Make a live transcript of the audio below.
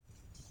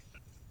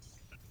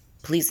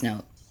Please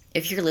note,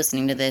 if you're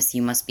listening to this,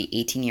 you must be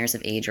 18 years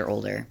of age or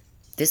older.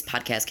 This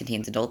podcast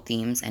contains adult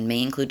themes and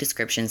may include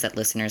descriptions that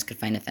listeners could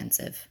find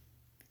offensive.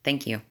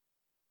 Thank you.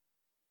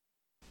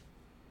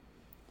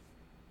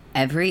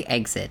 Every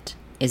exit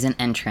is an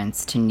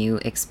entrance to new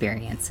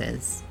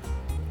experiences.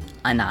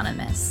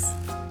 Anonymous.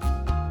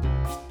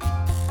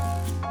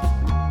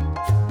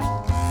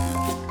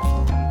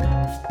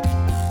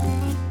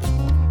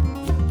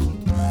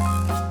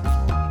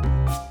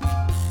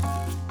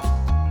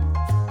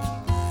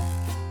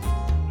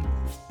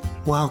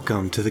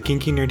 Welcome to the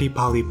Kinky Nerdy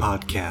Poly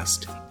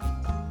Podcast.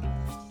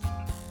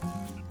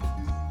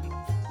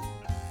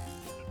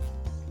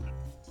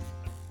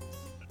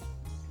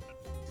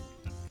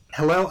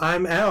 Hello,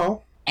 I'm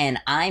Elle. And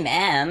I'm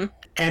Em.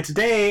 And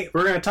today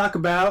we're going to talk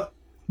about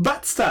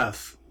butt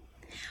stuff.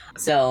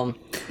 So,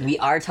 we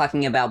are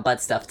talking about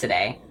butt stuff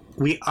today.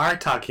 We are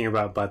talking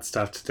about butt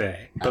stuff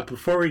today. But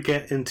before we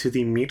get into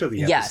the meat of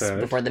the episode...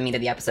 Yes, before the meat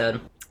of the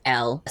episode.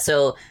 Elle.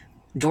 So,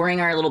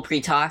 during our little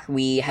pre-talk,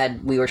 we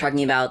were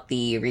talking about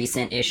the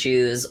recent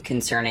issues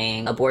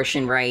concerning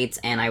abortion rights,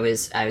 and I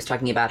was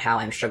talking about how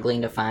I'm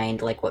struggling to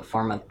find like what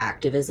form of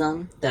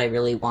activism that I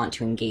really want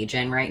to engage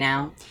in right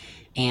now.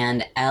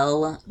 And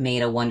Elle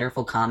made a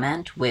wonderful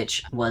comment,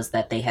 which was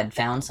that they had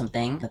found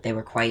something that they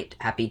were quite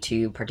happy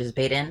to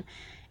participate in,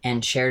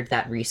 and shared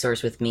that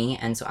resource with me.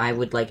 And so I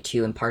would like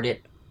to impart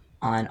it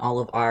on all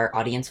of our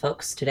audience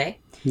folks today.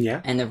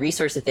 Yeah. And the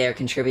resource that they are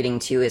contributing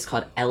to is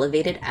called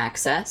Elevated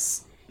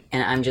Access.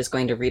 And I'm just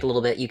going to read a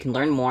little bit. You can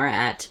learn more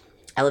at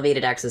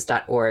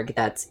elevatedaccess.org.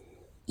 That's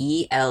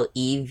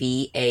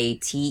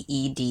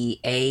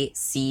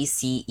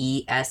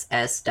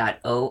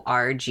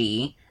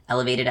elevatedaccess.org,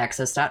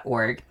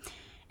 elevatedaccess.org.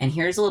 And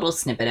here's a little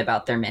snippet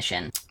about their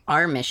mission.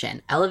 Our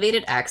mission.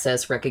 Elevated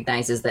Access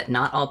recognizes that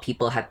not all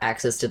people have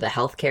access to the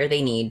health care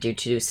they need due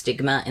to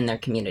stigma in their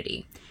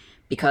community.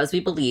 Because we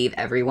believe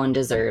everyone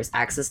deserves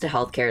access to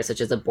healthcare such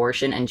as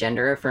abortion and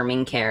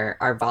gender-affirming care,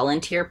 our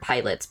volunteer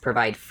pilots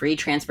provide free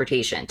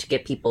transportation to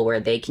get people where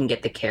they can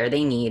get the care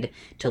they need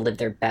to live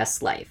their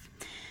best life.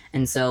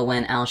 And so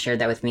when Elle shared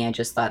that with me, I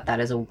just thought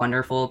that is a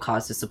wonderful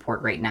cause to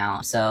support right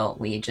now. So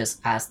we just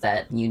ask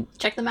that you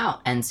check them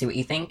out and see what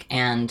you think.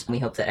 And we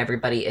hope that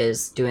everybody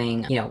is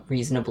doing,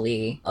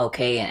 reasonably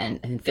okay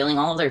and feeling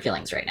all of their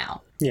feelings right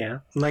now.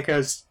 Yeah. Like I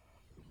was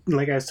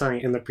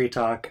telling in the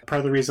pre-talk, part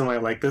of the reason why I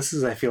like this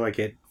is I feel like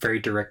it very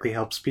directly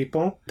helps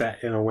people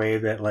that in a way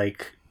that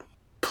like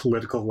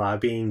political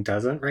lobbying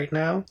doesn't right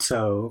now.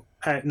 So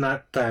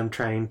not that I'm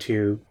trying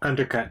to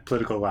undercut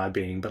political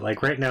lobbying, but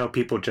like right now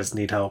people just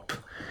need help.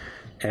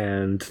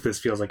 And this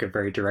feels like a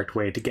very direct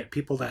way to get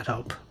people that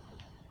help.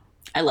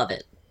 I love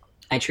it.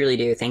 I truly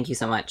do. Thank you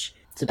so much.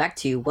 So back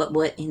to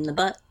what in the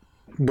butt?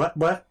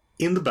 What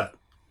in the butt?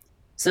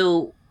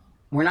 So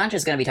we're not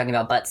just going to be talking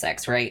about butt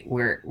sex, right?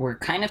 We're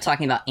kind of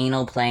talking about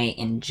anal play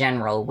in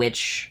general,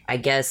 which I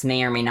guess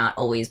may or may not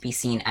always be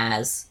seen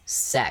as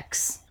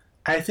sex.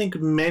 I think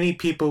many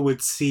people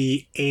would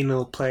see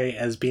anal play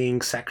as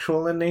being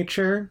sexual in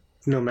nature,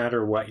 no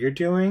matter what you're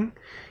doing,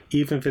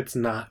 even if it's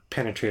not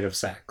penetrative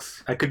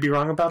sex. I could be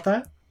wrong about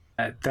that.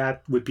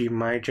 That would be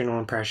my general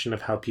impression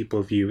of how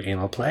people view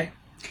anal play.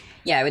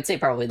 Yeah, I would say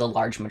probably the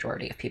large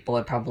majority of people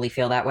would probably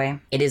feel that way.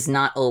 It is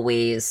not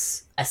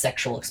always a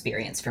sexual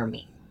experience for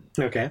me.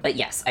 Okay. But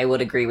yes, I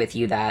would agree with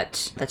you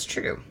that that's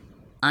true.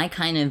 I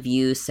kind of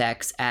view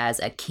sex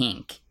as a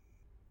kink.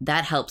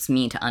 That helps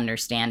me to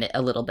understand it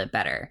a little bit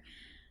better.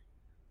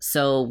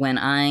 So when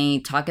I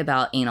talk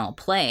about anal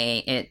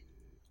play,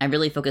 I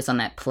really focus on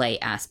that play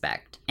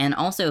aspect. And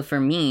also for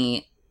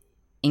me,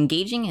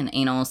 engaging in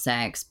anal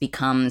sex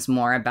becomes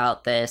more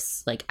about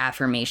this like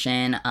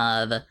affirmation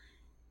of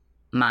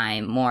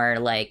my more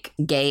like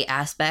gay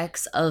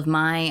aspects of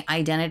my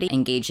identity,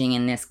 engaging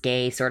in this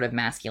gay sort of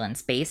masculine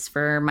space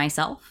for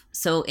myself.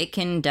 So it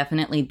can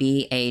definitely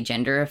be a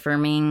gender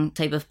affirming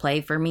type of play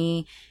for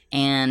me.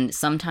 And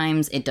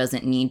sometimes it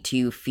doesn't need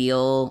to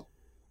feel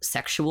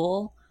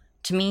sexual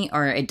to me,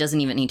 or it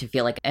doesn't even need to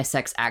feel like a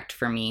sex act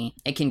for me.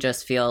 It can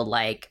just feel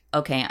like,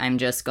 okay, I'm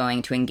just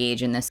going to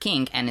engage in this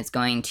kink and it's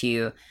going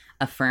to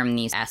affirm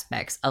these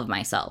aspects of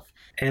myself.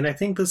 And I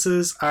think this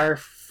is our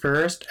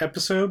first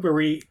episode where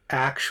we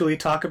actually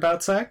talk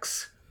about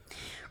sex.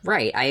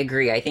 Right, I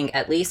agree. I think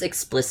at least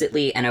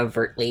explicitly and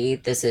overtly,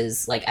 this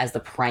is like as the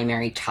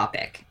primary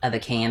topic of a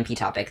KMP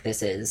topic,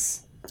 this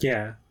is.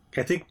 Yeah,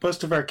 I think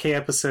most of our K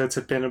episodes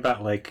have been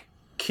about like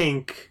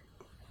kink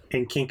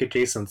and kink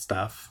adjacent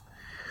stuff.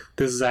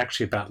 This is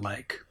actually about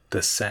like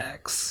the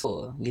sex.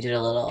 Oh, you did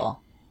a little.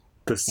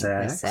 The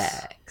sex. The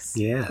sex.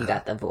 Yeah. You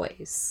got the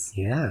voice.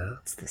 Yeah.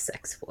 It's the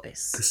sex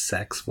voice. The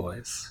sex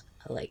voice.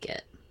 I like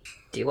it.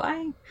 Do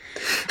I?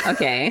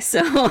 Okay,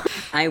 so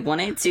I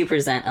wanted to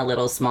present a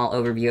little small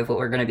overview of what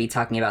we're going to be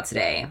talking about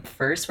today.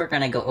 First, we're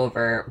going to go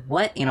over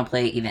what anal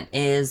play even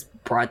is,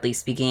 broadly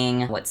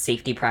speaking, what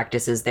safety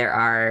practices there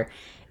are,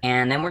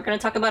 And then we're going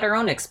to talk about our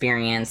own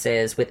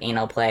experiences with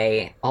anal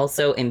play,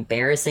 also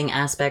embarrassing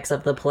aspects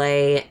of the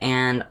play,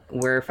 and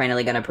we're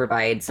finally going to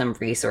provide some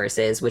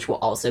resources, which will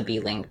also be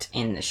linked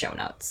in the show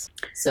notes.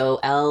 So,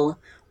 Elle,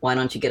 why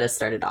don't you get us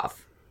started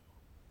off?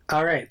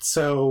 All right,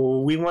 so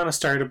we want to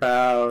start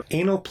about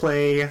anal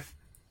play,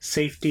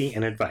 safety,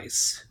 and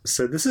advice.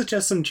 So this is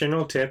just some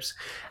general tips.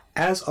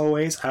 As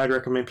always, I would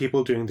recommend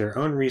people doing their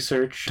own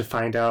research to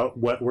find out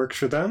what works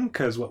for them,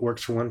 because what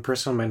works for one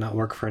person might not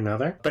work for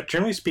another. But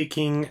generally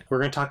speaking, we're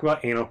going to talk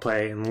about anal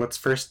play, and let's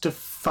first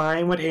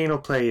define what anal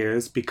play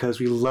is, because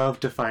we love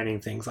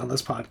defining things on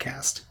this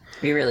podcast.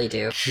 We really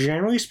do.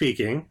 Generally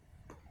speaking,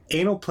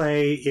 anal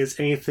play is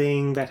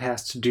anything that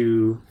has to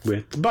do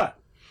with the butt.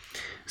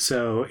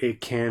 So it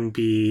can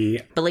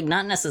be... But, like,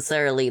 not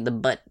necessarily the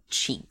butt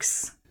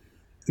cheeks.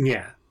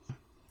 Yeah.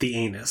 The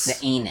anus.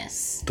 The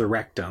anus. The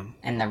rectum.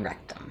 And the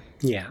rectum.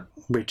 Yeah.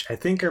 Which I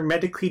think are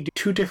medically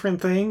two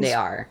different things. They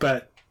are.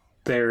 But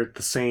they're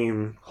the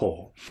same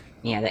hole.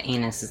 Yeah, the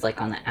anus is, like,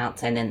 on the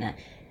outside, and the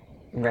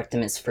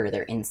rectum is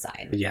further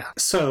inside. Yeah.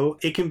 So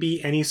it can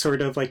be any sort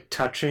of like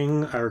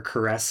touching or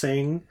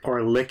caressing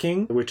or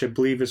licking, which I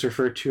believe is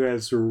referred to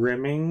as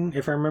rimming,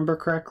 if I remember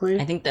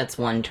correctly. I think that's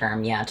one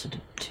term, yeah,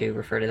 to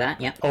refer to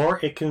that, yeah. Or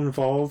it can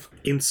involve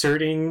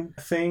inserting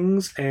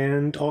things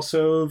and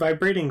also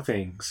vibrating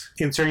things.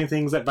 Inserting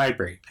things that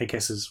vibrate, I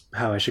guess is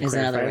how I should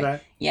clarify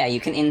that. Yeah, you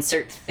can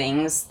insert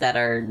things that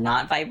are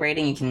not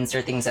vibrating, you can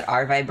insert things that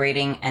are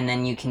vibrating, and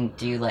then you can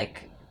do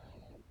like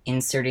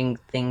inserting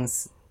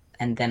things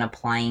and then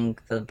applying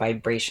the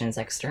vibrations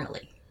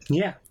externally.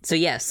 Yeah.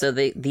 So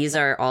these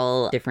are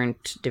all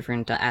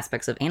different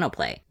aspects of anal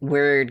play.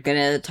 We're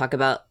gonna talk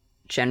about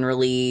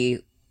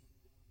generally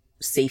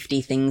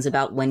safety things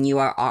about when you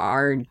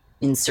are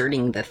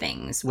inserting the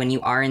things. When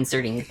you are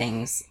inserting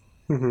things.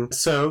 Mm-hmm.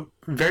 So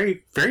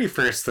very, very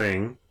first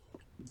thing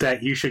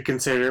that you should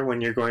consider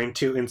when you're going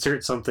to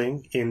insert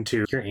something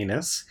into your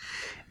anus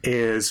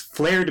is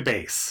flared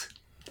base.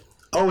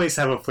 Always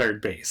have a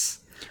flared base.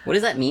 What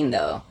does that mean,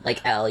 though?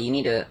 Like, Elle, you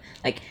need to,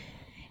 like,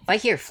 if I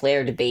hear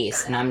flared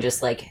bass and I'm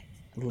just, like,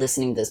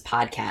 listening to this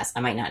podcast, I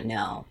might not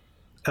know.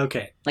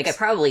 Okay. Like, I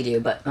probably do,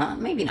 but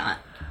maybe not.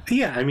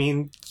 Yeah, I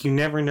mean, you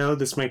never know.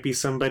 This might be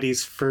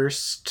somebody's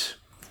first...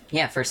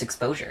 Yeah, first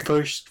exposure.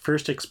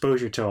 First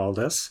exposure to all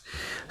this.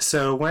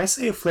 So when I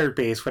say a flared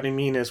base, what I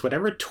mean is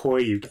whatever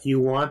toy you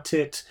want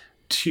it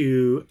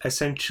to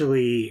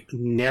essentially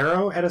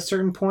narrow at a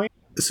certain point.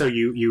 So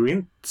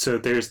so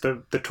there's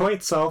the toy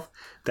itself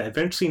that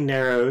eventually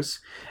narrows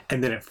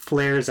and then it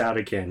flares out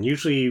again.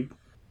 Usually,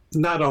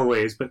 not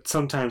always, but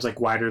sometimes like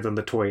wider than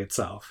the toy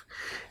itself.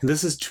 And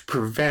this is to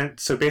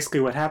prevent, so basically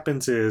what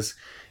happens is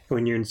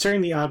when you're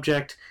inserting the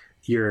object,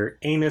 your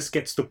anus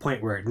gets to the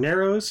point where it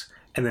narrows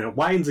and then it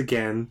widens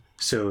again,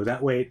 so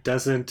that way it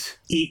doesn't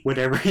eat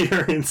whatever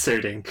you're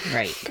inserting.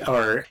 Right.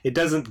 Or it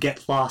doesn't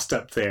get lost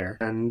up there,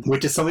 and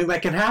which is something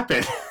that can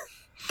happen.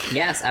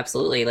 Yes,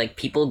 absolutely. Like,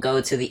 people go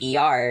to the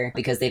ER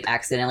because they've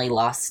accidentally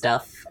lost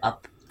stuff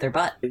up their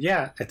butt.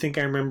 Yeah, I think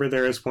I remember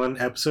there was one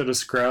episode of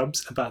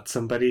Scrubs about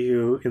somebody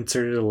who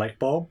inserted a light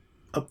bulb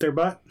up their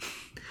butt.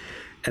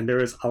 And there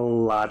was a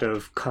lot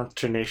of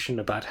consternation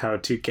about how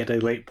to get a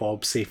light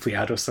bulb safely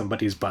out of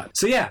somebody's butt.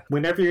 So yeah,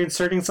 whenever you're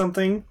inserting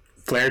something,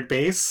 flared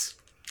base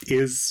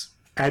is,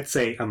 I'd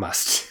say, a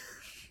must.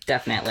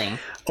 Definitely.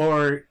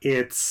 Or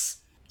it's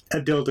a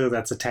dildo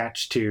that's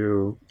attached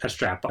to a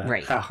strap on,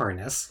 right. A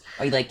harness.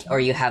 Or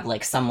you have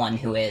like someone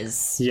who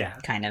is yeah.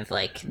 kind of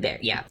like there,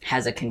 yeah,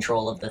 has a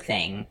control of the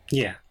thing.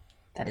 Yeah.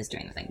 That is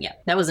doing the thing. Yeah.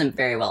 That wasn't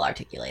very well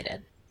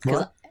articulated.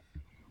 Because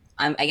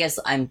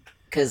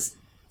because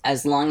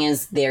as long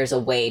as there's a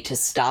way to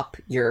stop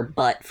your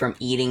butt from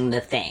eating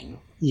the thing.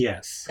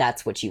 Yes.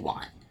 That's what you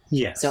want.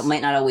 Yes. So it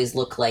might not always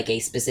look like a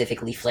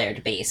specifically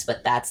flared base,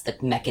 but that's the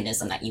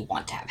mechanism that you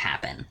want to have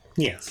happen.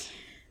 Yes.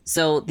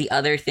 So the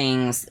other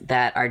things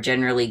that are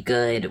generally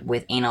good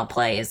with anal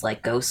play is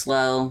like go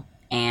slow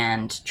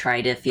and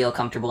try to feel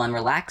comfortable and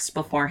relaxed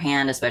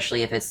beforehand,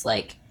 especially if it's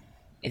like,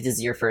 if this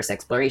is your first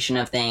exploration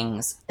of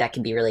things, that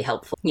can be really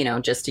helpful,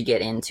 just to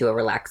get into a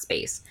relaxed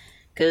space.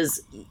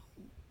 Because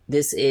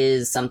this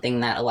is something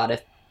that a lot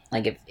of,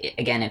 like,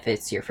 if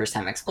it's your first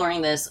time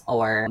exploring this,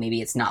 or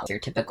maybe it's not your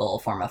typical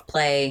form of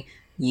play,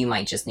 you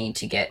might just need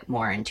to get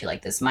more into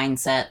like this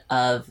mindset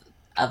of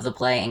the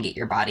play and get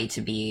your body to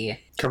be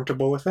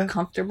comfortable with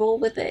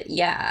it.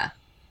 Yeah.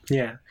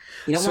 Yeah.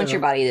 You don't want your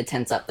body to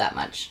tense up that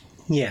much.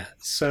 Yeah.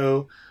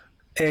 So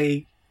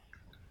a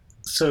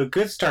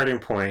good starting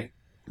point,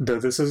 though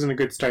this isn't a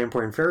good starting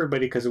point for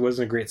everybody because it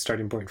wasn't a great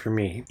starting point for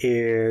me,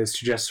 is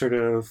to just sort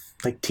of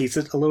like tease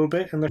it a little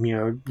bit, and then,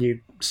 you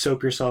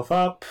soap yourself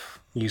up,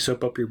 you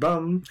soap up your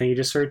bum, and you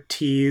just sort of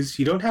tease.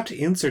 You don't have to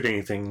insert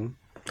anything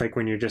like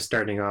when you're just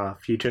starting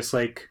off. You just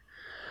like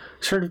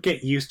sort of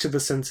get used to the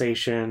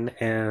sensation,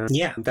 and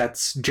yeah,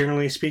 that's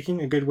generally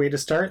speaking a good way to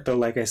start. Though,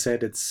 like I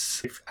said,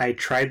 I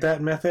tried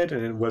that method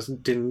and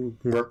it didn't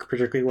work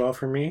particularly well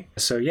for me.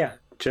 So yeah,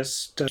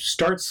 just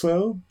start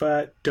slow,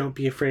 but don't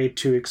be afraid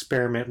to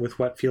experiment with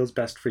what feels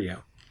best for you.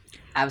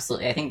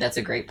 Absolutely. I think that's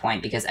a great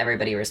point because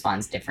everybody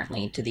responds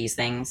differently to these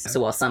things.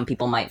 So while some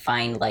people might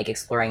find like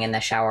exploring in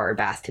the shower or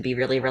bath to be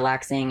really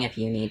relaxing, if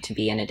you need to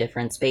be in a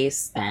different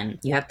space, then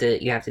you have to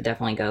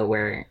definitely go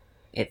where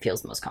it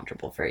feels most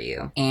comfortable for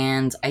you.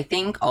 And I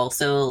think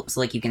also, so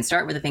like you can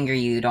start with a finger,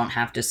 you don't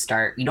have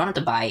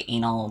to buy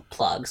anal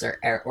plugs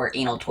or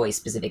anal toys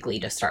specifically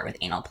to start with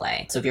anal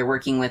play. So if you're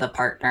working with a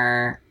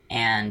partner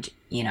and,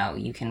 you know,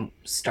 you can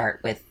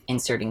start with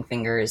inserting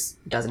fingers,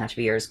 doesn't have to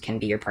be yours, can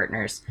be your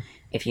partner's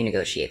if you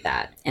negotiate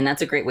that. And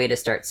that's a great way to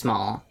start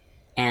small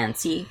and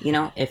see, you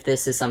know, if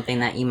this is something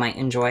that you might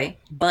enjoy.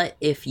 But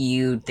if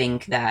you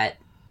think that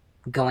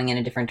going in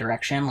a different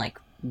direction, like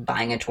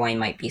buying a toy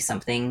might be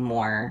something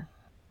more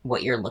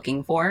what you're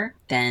looking for,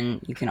 then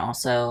you can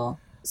also,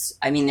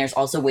 I mean, there's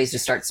also ways to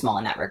start small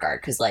in that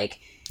regard. Because like,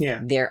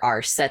 there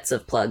are sets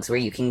of plugs where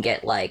you can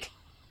get like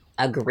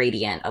a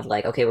gradient of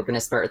like, okay, we're going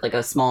to start with like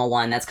a small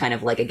one that's kind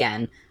of like,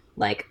 again,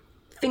 like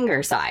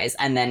finger size,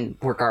 and then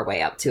work our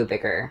way up to a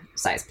bigger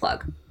size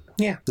plug.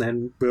 Yeah,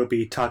 and we'll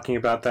be talking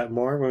about that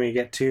more when we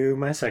get to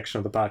my section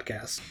of the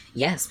podcast.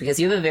 Yes, because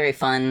you have a very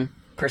fun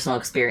personal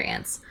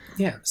experience.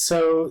 Yeah,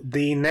 so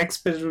the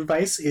next bit of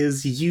advice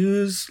is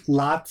use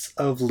lots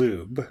of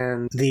lube.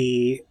 And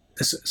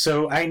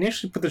so I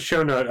initially put the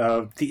show note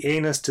of the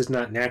anus does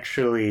not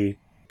naturally,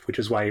 which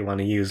is why you want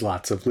to use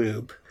lots of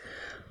lube.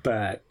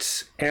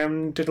 But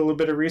Em did a little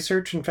bit of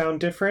research and found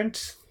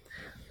different.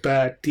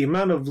 But the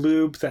amount of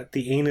lube that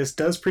the anus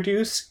does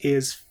produce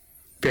is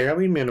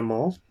fairly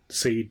minimal,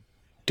 so you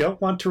don't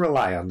want to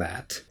rely on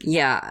that.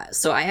 Yeah,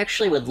 so I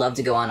actually would love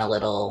to go on a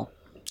little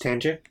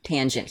tangent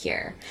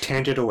here.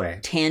 Tangent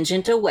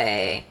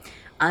away.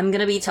 I'm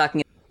going to be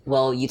talking...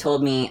 Well, you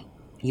told me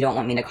you don't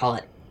want me to call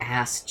it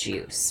ass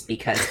juice,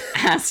 because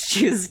ass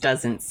juice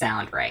doesn't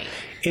sound right.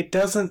 It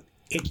doesn't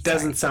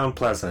sound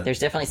pleasant. There's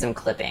definitely some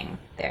clipping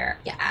there.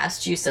 Yeah,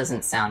 ass juice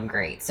doesn't sound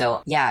great.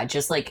 So, yeah,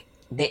 just like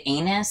the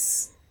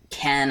anus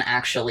can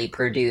actually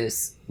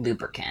produce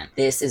lubricant.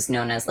 This is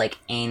known as like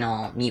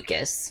anal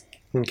mucus.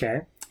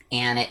 Okay.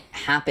 And it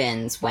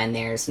happens when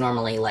there's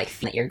normally like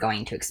that you're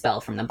going to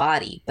expel from the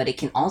body. But it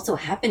can also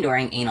happen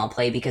during anal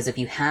play because if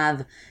you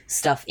have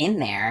stuff in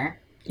there,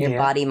 your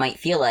body might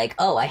feel like,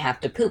 oh, I have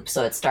to poop.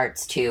 So it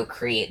starts to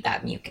create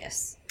that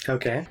mucus.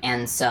 Okay.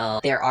 And so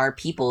there are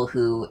people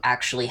who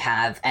actually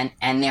have,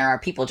 and there are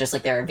people, just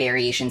like there are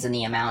variations in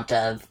the amount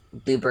of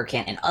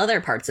lubricant in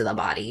other parts of the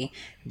body,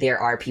 there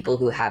are people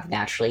who have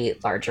naturally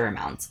larger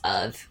amounts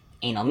of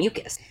anal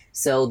mucus.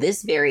 So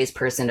this varies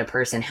person to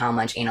person how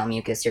much anal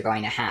mucus you're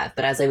going to have.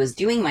 But as I was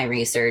doing my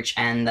research,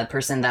 and the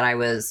person that I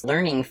was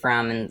learning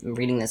from and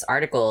reading this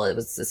article, it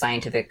was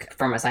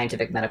from a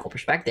scientific medical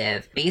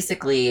perspective,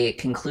 basically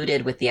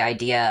concluded with the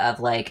idea of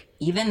like,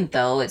 even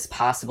though it's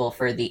possible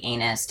for the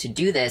anus to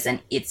do this,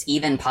 and it's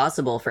even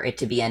possible for it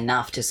to be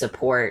enough to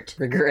support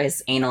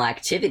rigorous anal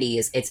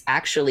activities, it's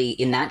actually,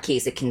 in that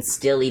case, it can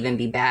still even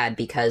be bad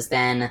because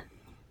then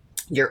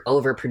you're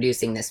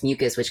overproducing this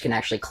mucus, which can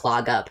actually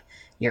clog up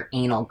your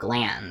anal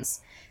glands.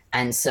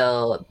 And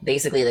so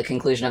basically the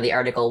conclusion of the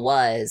article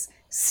was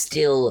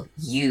still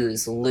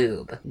use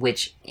lube,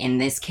 which in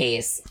this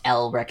case,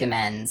 Elle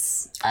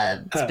recommends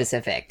a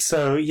specific.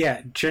 So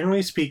yeah,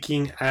 generally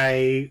speaking,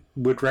 I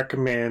would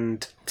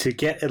recommend to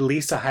get at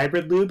least a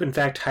hybrid lube. In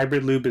fact,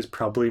 hybrid lube is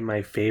probably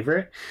my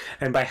favorite.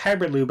 And by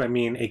hybrid lube, I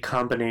mean a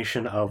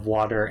combination of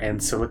water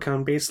and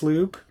silicone-based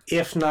lube.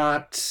 If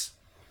not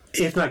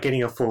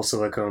getting a full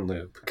silicone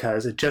lube,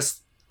 because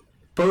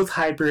both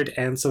hybrid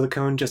and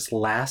silicone just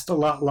last a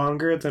lot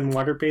longer than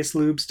water-based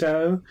lubes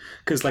do,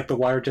 because like the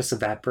water just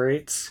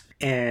evaporates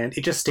and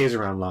it just stays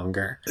around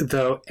longer.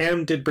 Though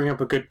Em did bring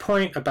up a good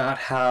point about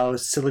how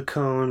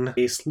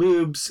silicone-based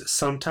lubes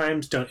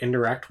sometimes don't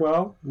interact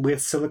well with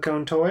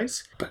silicone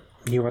toys. But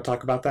you want to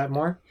talk about that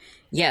more?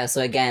 Yeah,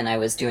 so again, I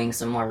was doing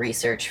some more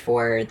research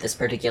for this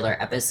particular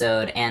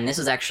episode, and this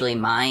was actually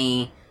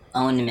my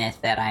own myth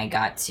that I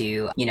got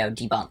to,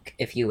 debunk,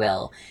 if you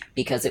will,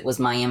 because it was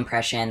my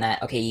impression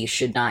that, okay, you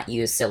should not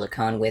use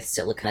silicone with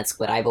silicone. That's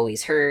what I've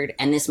always heard.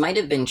 And this might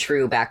have been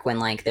true back when,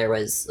 like, there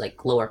was,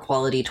 like, lower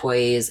quality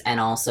toys, and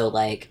also,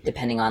 like,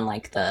 depending on,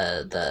 like,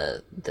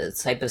 the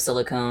type of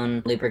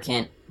silicone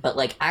lubricant. But,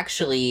 like,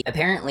 actually,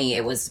 apparently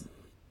it was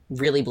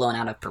really blown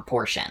out of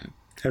proportion.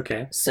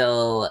 Okay.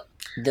 So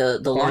there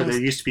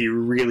used to be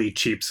really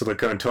cheap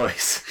silicone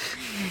toys.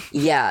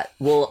 Yeah,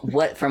 well,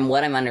 from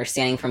what I'm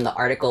understanding from the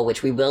article,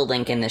 which we will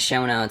link in the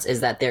show notes, is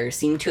that there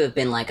seemed to have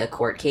been like a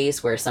court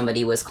case where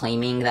somebody was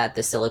claiming that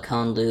the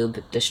silicone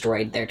lube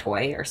destroyed their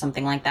toy or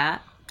something like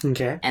that.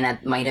 Okay. And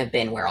that might have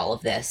been where all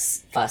of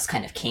this fuss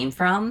kind of came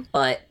from.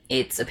 But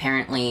It's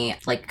apparently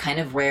like kind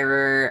of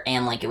rarer,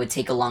 and like it would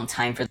take a long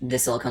time for the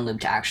silicone lube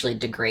to actually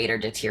degrade or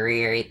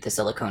deteriorate the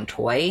silicone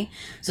toy.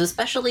 So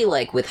especially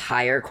like with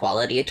higher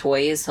quality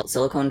toys,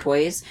 silicone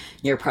toys,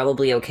 you're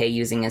probably okay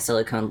using a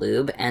silicone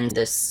lube. And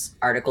this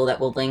article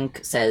that we'll link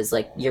says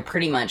like you're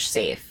pretty much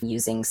safe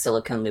using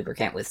silicone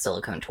lubricant with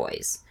silicone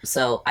toys.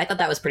 So I thought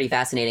that was pretty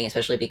fascinating,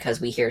 especially because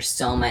we hear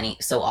so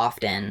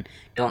often,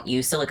 don't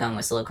use silicone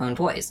with silicone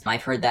toys.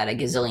 I've heard that a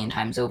gazillion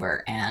times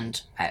over,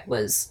 and I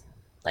was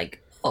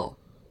like, oh,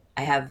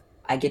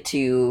 I get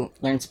to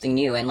learn something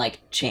new and like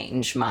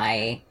change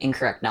my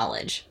incorrect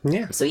knowledge.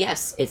 Yeah. So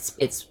yes,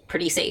 it's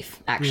pretty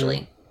safe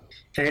actually.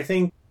 And I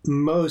think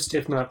most,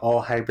 if not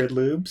all, hybrid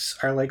lubes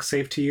are like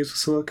safe to use with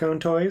silicone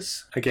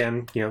toys.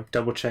 Again,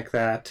 double check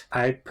that.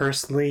 I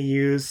personally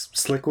use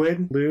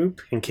Sliquid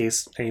lube in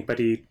case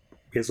anybody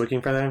is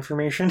looking for that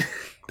information.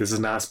 This is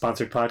not a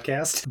sponsored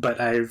podcast, but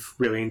I've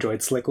really enjoyed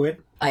Sliquid.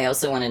 I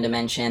also wanted to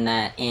mention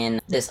that in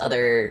this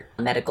other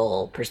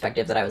medical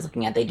perspective that I was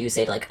looking at, they do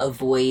say like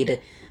avoid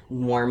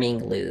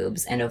warming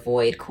lubes and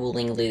avoid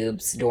cooling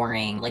lubes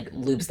during like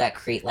lubes that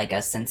create like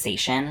a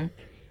sensation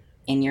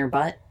in your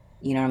butt.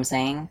 You know what I'm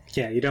saying?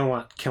 Yeah, you don't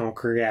want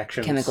chemical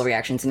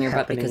reactions in your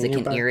butt because it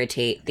can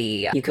irritate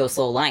the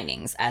mucosal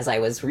linings, as I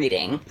was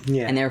reading.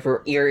 Yeah. And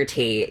therefore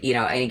irritate,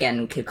 and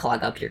again, could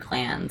clog up your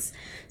glands.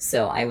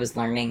 So I was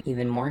learning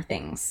even more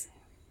things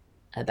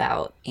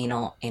about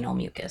anal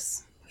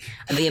mucus.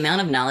 The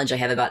amount of knowledge I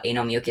have about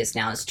anal mucus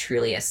now is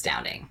truly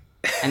astounding.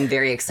 I'm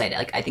very excited.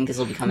 Like, I think this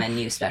will become a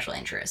new special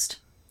interest.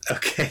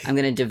 Okay. I'm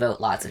going to devote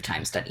lots of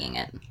time studying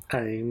it.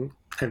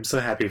 I'm so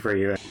happy for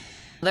you.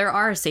 There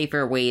are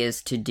safer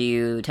ways to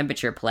do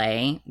temperature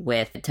play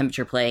with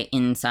temperature play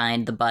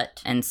inside the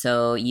butt. And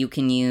so you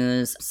can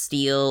use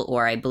steel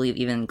or I believe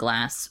even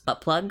glass butt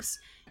plugs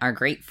are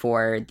great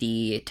for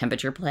the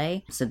temperature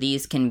play. So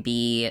these can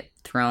be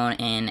thrown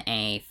in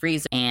a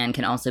freezer and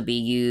can also be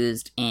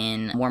used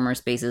in warmer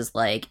spaces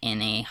like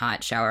in a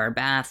hot shower or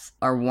bath,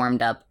 or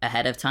warmed up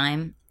ahead of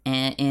time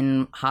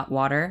in hot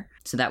water.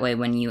 So that way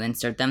when you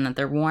insert them that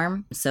they're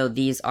warm. So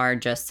these are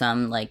just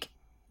some like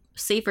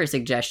safer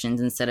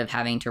suggestions instead of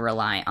having to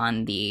rely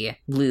on the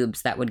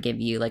lubes that would give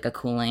you like a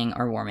cooling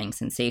or warming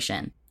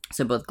sensation.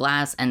 So both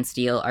glass and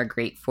steel are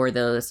great for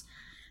those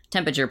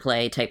temperature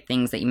play type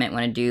things that you might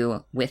want to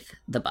do with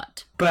the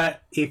butt.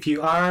 But if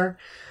you are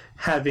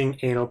having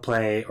anal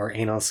play or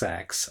anal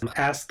sex,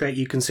 ask that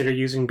you consider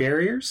using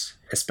barriers.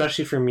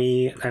 Especially for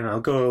me, and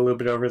I'll go a little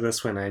bit over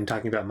this when I'm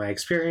talking about my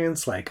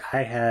experience. Like,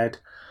 I had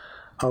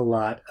a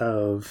lot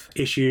of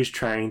issues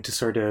trying to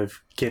sort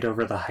of get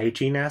over the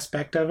hygiene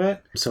aspect of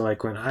it. So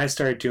like when I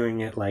started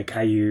doing it, like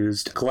I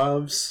used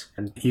gloves,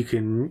 and you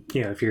can,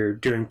 if you're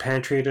doing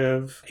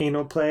penetrative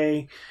anal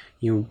play,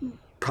 you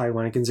probably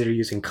want to consider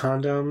using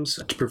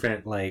condoms to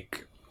prevent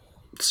like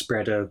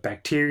spread of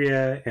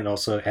bacteria and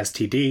also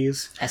STI.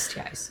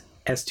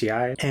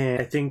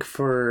 And I think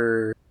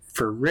for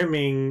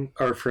rimming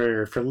or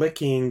for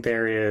licking,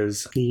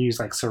 you use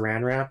like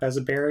saran wrap as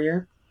a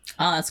barrier.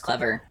 Oh, that's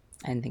clever.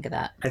 I didn't think of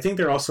that. I think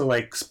they're also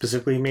like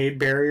specifically made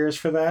barriers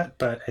for that,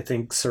 but I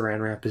think saran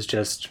wrap is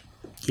just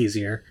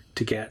easier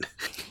to get.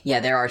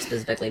 Yeah, there are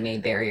specifically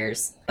made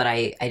barriers, but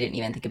I didn't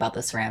even think about the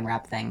saran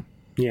wrap thing.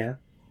 Yeah.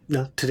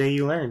 No, today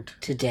you learned.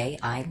 Today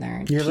I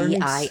learned.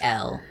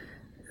 PIL.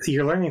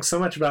 You're learning so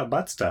much about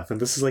butt stuff, and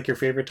this is like your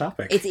favorite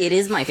topic. It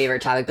is my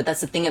favorite topic, but that's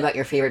the thing about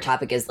your favorite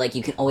topic is like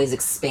you can always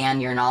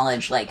expand your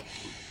knowledge, like,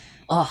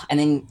 and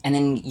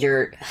then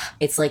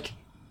it's like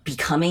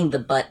becoming the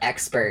butt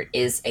expert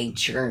is a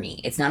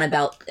journey. It's not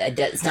about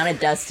it's not a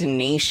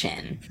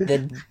destination.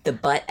 The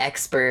butt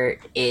expert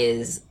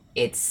is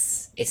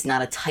it's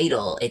not a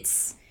title.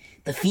 It's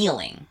the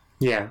feeling.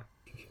 Yeah.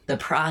 The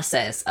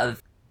process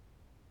of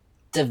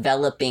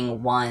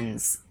developing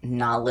one's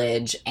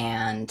knowledge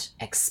and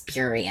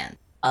experience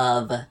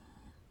of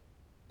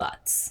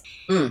butts.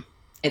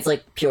 It's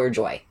like pure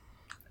joy.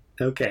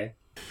 Okay.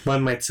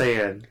 One might say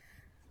a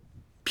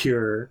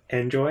pure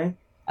enjoy.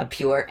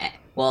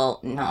 Well,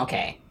 no,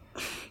 okay.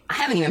 I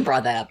haven't even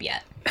brought that up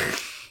yet.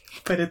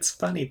 But it's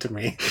funny to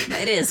me.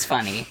 It is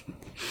funny.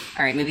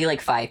 All right, maybe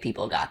like 5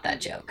 people got that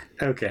joke.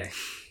 Okay.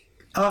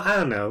 Oh, I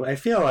don't know. I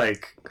feel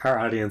like our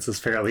audience is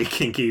fairly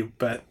kinky,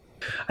 but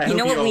I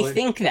hope we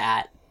think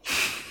that.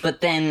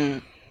 But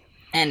then,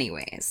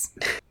 anyways.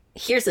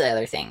 Here's the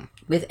other thing.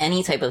 With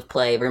any type of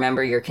play,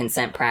 remember your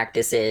consent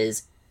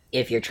practices.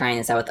 If you're trying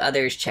this out with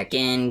others, check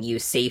in,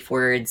 use safe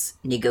words,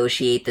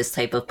 negotiate this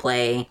type of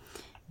play.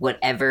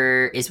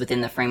 Whatever is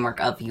within the framework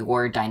of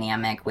your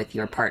dynamic with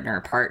your partner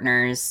or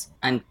partners.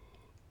 I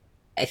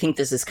think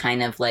this is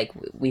kind of like,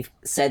 we've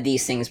said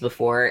these things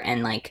before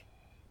and like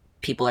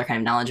people are kind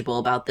of knowledgeable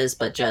about this,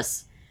 but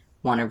just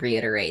want to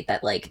reiterate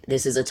that like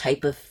this is a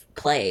type of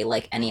play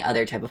like any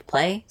other type of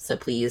play. So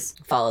please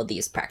follow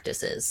these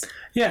practices.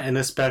 Yeah, and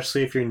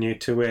especially if you're new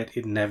to it,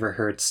 it never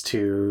hurts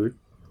to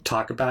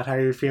talk about how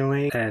you're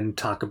feeling and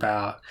talk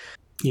about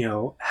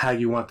how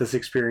you want this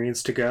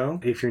experience to go.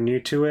 If you're new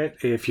to it,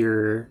 if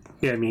you're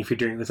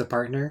doing it with a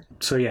partner.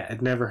 So yeah,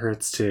 it never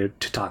hurts to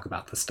talk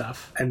about this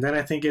stuff. And then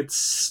I think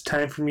it's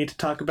time for me to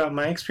talk about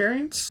my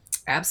experience.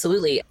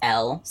 Absolutely.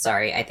 Elle,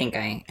 sorry, I think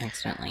I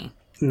accidentally.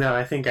 No,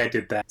 I think I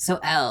did that. So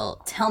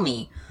Elle, tell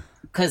me,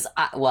 because,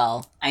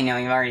 I know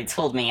you've already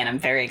told me, and I'm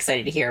very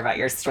excited to hear about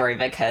your story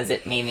because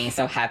it made me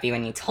so happy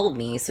when you told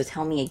me. So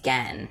tell me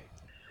again.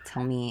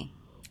 Tell me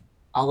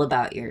all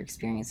about your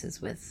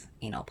experiences with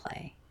anal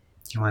play.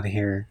 You want to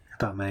hear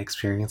about my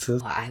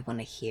experiences? Well, I want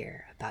to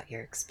hear about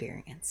your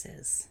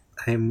experiences.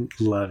 I'm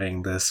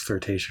loving this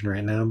flirtation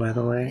right now, by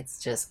the way.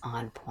 It's just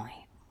on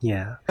point.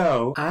 Yeah.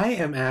 So, I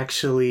am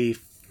actually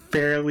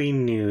fairly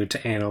new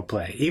to anal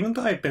play. Even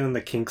though I've been in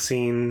the kink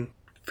scene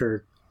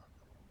for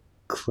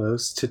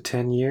close to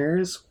 10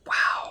 years.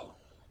 Wow.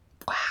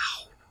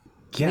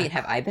 Yeah. Wait,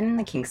 have I been in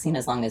the kink scene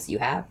as long as you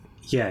have?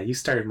 Yeah, you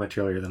started much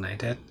earlier than I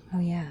did. Oh,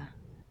 yeah.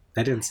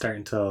 I didn't start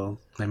until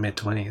my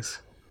mid-20s.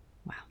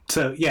 Wow.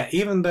 So, yeah,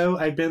 even though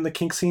I've been in the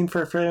kink scene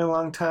for a fairly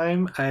long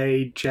time,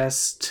 it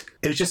was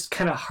just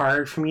kind of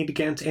hard for me to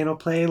get into anal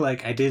play.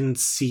 Like, I didn't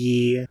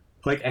see...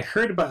 Like, I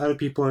heard about other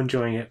people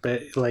enjoying it,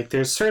 but, like,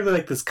 there's sort of,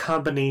 like, this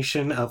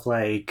combination of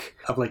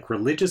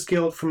religious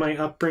guilt from my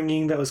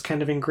upbringing that was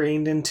kind of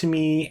ingrained into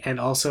me, and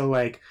also,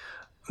 like,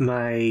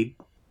 my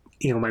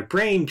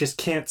brain just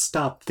can't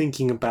stop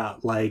thinking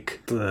about,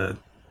 like, the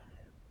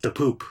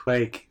poop.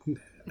 Like...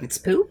 It's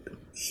poop?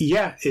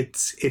 Yeah,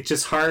 it's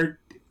just hard.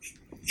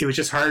 It was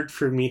just hard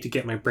for me to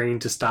get my brain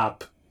to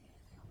stop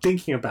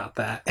thinking about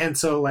that. And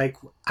so, like,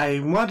 I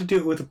wanted to do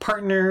it with a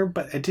partner,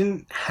 but I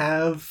didn't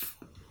have...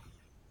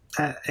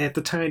 At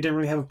the time, I didn't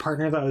really have a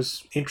partner that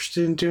was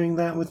interested in doing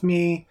that with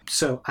me.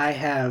 So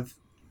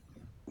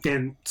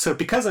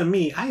because of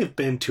me, I have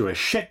been to a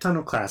shit ton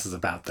of classes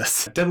about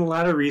this. I've done a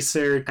lot of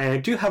research, and I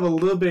do have a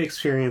little bit of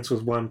experience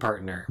with one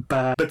partner,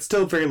 but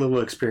still very little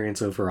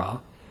experience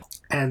overall.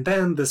 And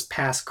then this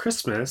past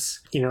Christmas,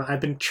 I've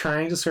been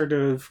trying to sort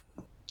of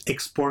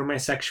explore my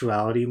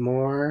sexuality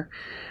more,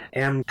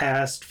 and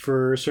asked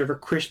for sort of a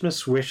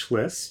Christmas wish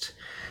list.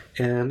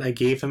 And I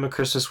gave him a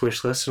Christmas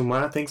wish list, and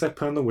one of the things I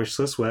put on the wish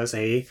list was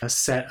a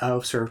set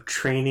of sort of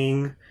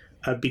training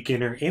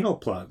beginner anal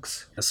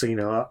plugs.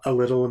 So, a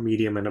little, a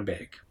medium, and a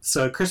big.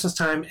 So at Christmas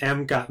time,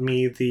 Em got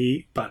me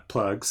the butt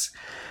plugs,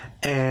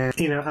 and,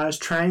 I was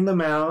trying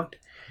them out,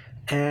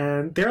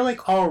 and they're,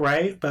 like, all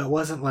right, but it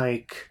wasn't,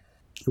 like,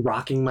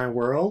 rocking my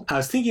world. I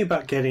was thinking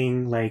about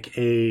getting, like,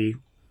 a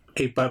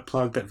butt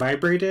plug that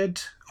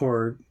vibrated,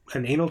 or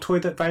an anal toy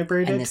that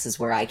vibrated. And this is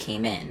where I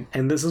came in.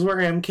 And this is where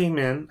Em came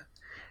in.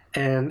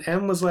 And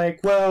Em was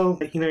like, well,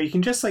 you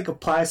can just, like,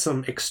 apply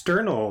some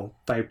external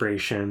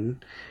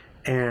vibration,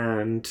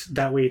 and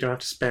that way you don't have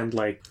to spend,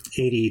 like,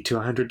 $80 to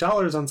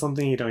 $100 on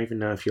something you don't even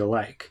know if you'll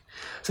like.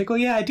 It's like, well,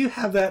 yeah, I do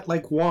have that,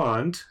 like,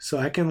 wand, so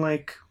I can,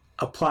 like,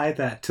 apply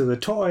that to the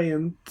toy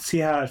and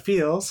see how it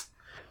feels.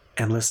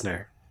 And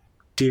listener,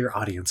 dear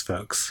audience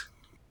folks,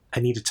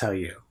 I need to tell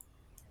you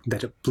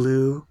that it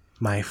blew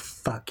my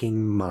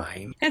fucking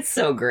mind. It's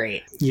so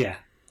great. Yeah.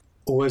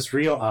 It was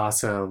real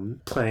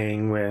awesome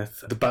playing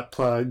with the butt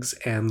plugs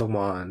and the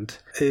wand.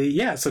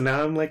 So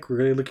now I'm, like,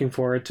 really looking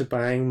forward to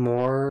buying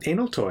more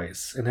anal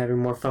toys and having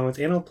more fun with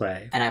anal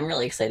play. And I'm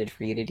really excited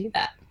for you to do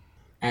that.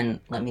 And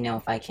let me know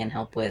if I can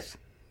help with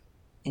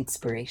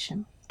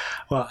inspiration.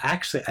 Well,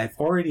 actually, I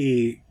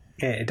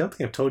don't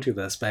think I've told you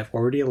this, but I've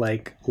already,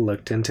 like,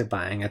 looked into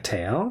buying a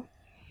tail.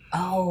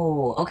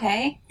 Oh,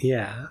 okay.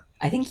 Yeah.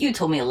 I think you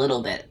told me a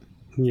little bit.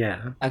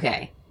 Yeah.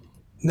 Okay.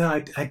 No,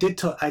 I did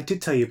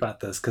tell you about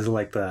this because of,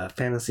 like, the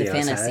fantasy. The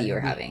fantasy you were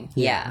having.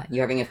 Yeah.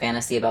 You're having a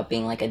fantasy about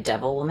being, like, a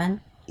devil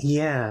woman?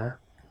 Yeah.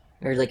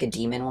 Or, like, a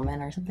demon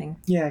woman or something?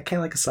 Yeah, kind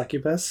of like a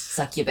succubus.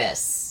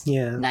 Succubus.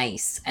 Yeah.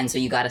 Nice. And so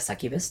you got a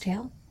succubus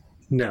tail?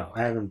 No,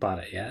 I haven't bought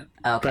it yet.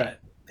 Okay. But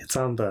it's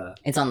on the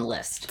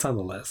list. It's on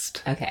the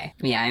list. Okay.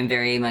 Yeah, I'm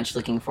very much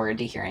looking forward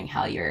to hearing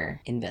how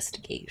your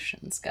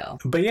investigations go.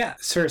 But yeah,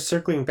 sort of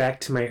circling back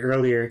to my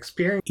earlier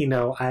experience,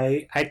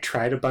 I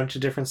tried a bunch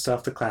of different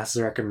stuff the classes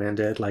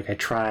recommended. Like, I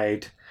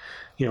tried,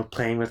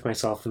 playing with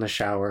myself in the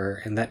shower,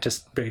 and that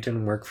just really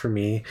didn't work for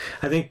me.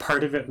 I think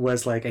part of it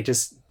was, like, I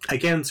just,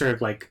 again, sort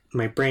of like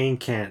my brain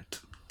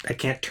I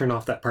can't turn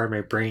off that part of my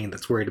brain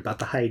that's worried about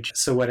the hygiene.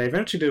 So what I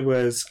eventually did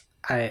was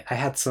I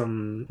had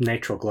some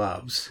nitrile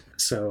gloves.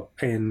 So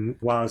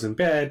while I was in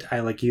bed, I,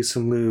 like, used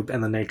some lube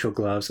and the nitrile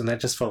gloves, and that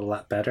just felt a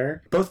lot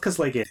better. Both because,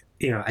 like,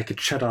 I could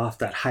shut off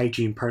that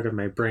hygiene part of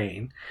my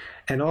brain.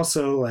 And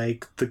also,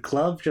 like, the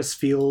glove just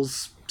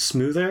feels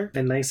smoother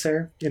and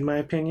nicer, in my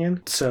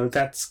opinion. So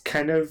that's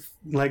kind of,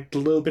 like, the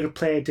little bit of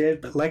play I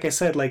did. But like I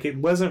said, like, it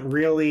wasn't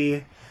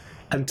really...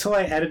 Until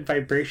I added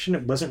vibration,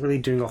 it wasn't really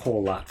doing a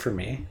whole lot for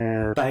me.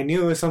 But I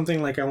knew it was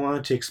something, like, I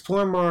wanted to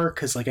explore more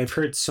because, like, I've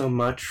heard so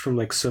much from,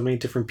 like, so many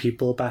different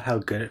people about how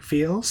good it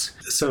feels.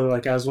 So,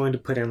 like, I was willing to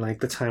put in, like,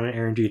 the time and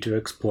energy to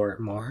explore it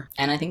more.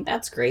 And I think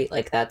that's great.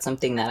 Like, that's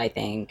something that I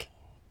think,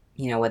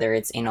 whether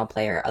it's anal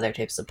play or other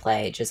types of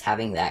play, just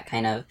having that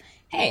kind of,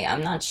 hey,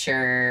 I'm not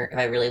sure if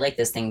I really like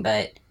this thing,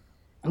 but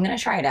I'm gonna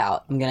try it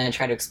out. I'm gonna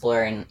try to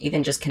explore and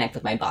even just connect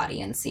with my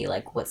body and see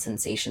like what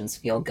sensations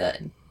feel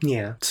good.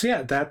 Yeah. So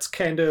yeah, that's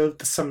kind of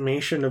the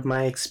summation of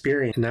my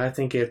experience. Now I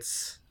think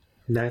it's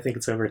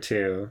over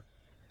to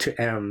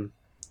M,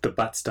 the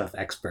butt stuff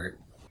expert.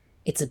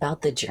 It's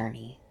about the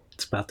journey.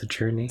 It's about the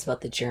journey. It's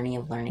about the journey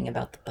of learning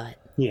about the butt.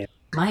 Yeah.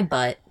 My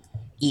butt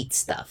eats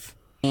stuff.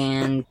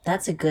 And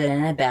that's a good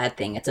and a bad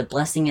thing. It's a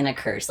blessing and a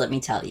curse, let me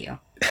tell you.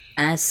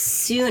 As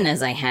soon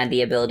as I had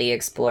the ability to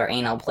explore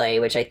anal play,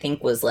 which I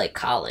think was like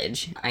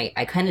college,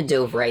 I kind of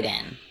dove right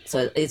in.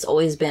 So it's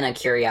always been a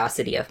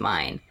curiosity of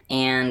mine.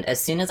 And as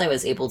soon as I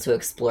was able to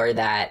explore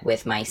that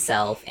with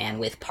myself and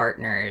with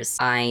partners,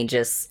 I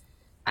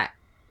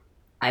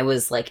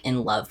was like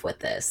in love with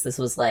this. This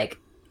was like,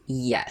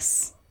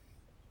 yes.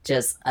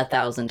 Just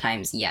 1,000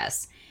 times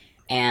yes.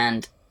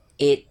 And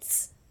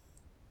it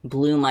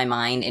blew my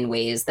mind in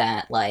ways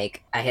that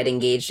like I had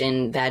engaged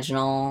in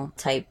vaginal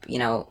type,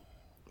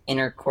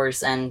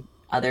 intercourse and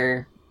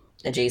other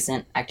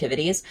adjacent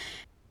activities.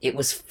 It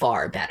was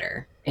far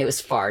better. It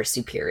was far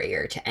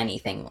superior to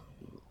anything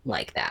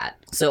like that.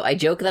 So I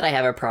joke that I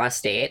have a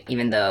prostate,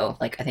 even though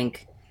like I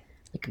think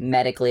like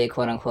medically,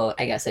 quote unquote,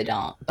 I guess I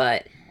don't.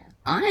 But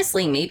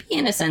honestly, maybe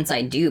in a sense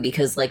I do,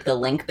 because like the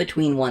link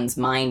between one's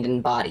mind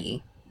and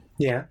body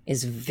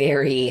is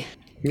very...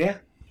 Yeah.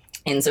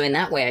 And so in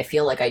that way, I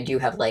feel like I do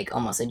have like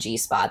almost a G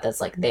spot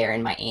that's like there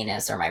in my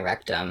anus or my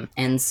rectum.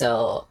 And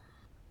so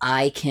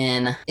I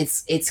can,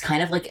 it's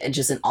kind of like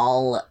just an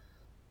all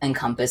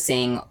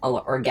encompassing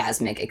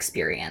orgasmic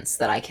experience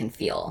that I can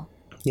feel.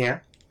 Yeah.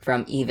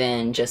 From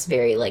even just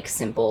very like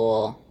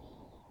simple...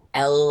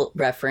 Elle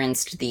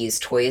referenced these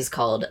toys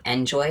called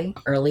Enjoy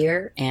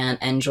earlier, and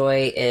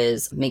Enjoy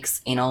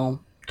makes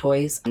anal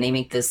toys. And they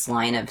make this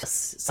line of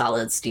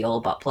solid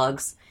steel butt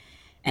plugs.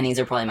 And these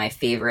are probably my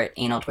favorite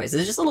anal toys.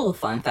 This is just a little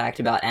fun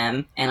fact about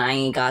M. And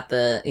I got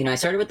I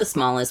started with the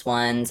smallest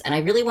ones, and I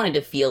really wanted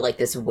to feel like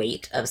this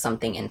weight of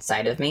something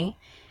inside of me.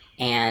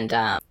 And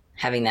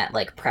having that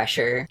like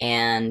pressure.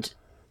 And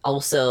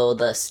also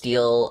the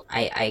steel,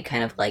 I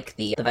kind of like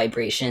the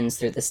vibrations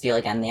through the steel.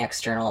 Again, the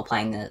external,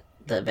 applying the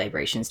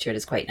vibrations to it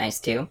is quite nice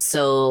too.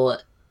 So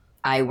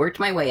I worked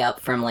my way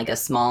up from like a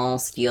small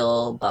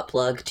steel butt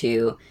plug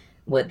to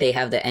what they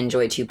have, the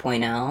Enjoy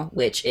 2.0,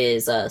 which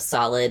is a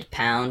solid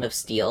pound of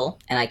steel,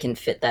 and I can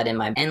fit that in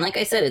my... And like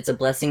I said, it's a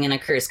blessing and a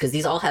curse, because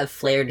these all have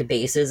flared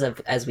bases,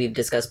 as we've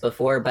discussed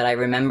before, but I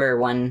remember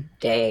one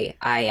day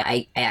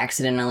I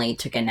accidentally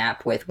took a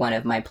nap with one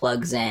of my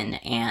plugs in,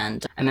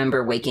 and I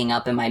remember waking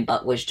up and my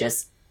butt was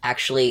just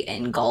actually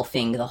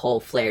engulfing the whole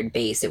flared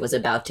base. It was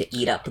about to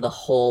eat up the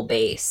whole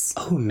base.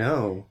 Oh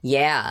no.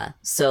 Yeah.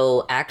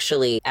 So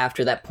actually,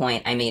 after that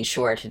point, I made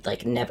sure to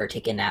like never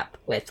take a nap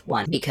with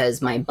one,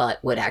 because my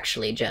butt would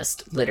actually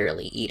just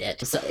literally eat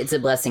it. So it's a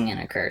blessing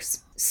and a curse.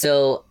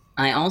 So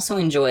I also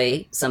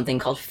enjoy something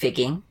called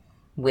figging,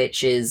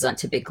 which is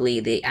typically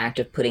the act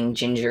of putting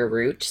ginger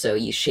root. So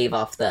you shave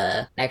off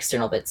the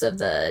external bits of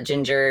the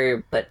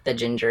ginger, but the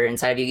ginger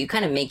inside of you, you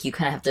kind of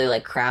have to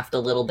like craft a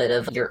little bit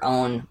of your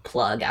own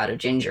plug out of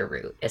ginger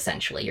root,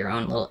 essentially, your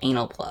own little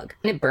anal plug.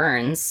 And it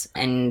burns,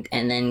 and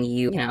then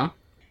you know.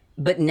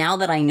 But now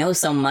that I know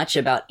so much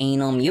about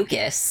anal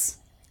mucus,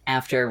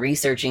 after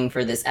researching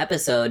for this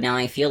episode, now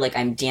I feel like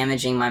I'm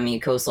damaging my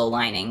mucosal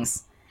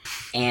linings.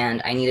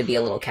 And I need to be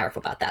a little careful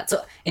about that.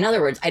 So, in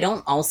other words, I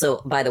don't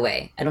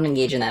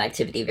engage in that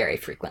activity very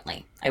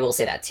frequently. I will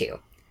say that too.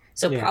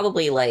 So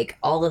probably like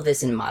all of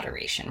this in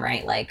moderation,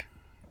 right? Like,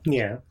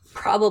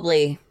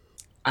 probably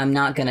I'm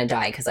not going to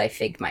die because I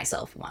figged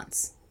myself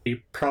once. You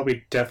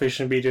probably definitely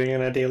shouldn't be doing it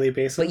on a daily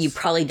basis. But you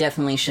probably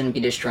definitely shouldn't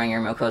be destroying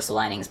your mucosal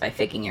linings by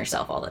figging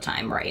yourself all the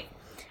time, right?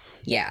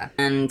 Yeah.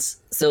 And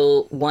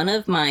so one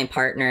of my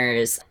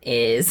partners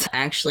is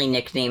actually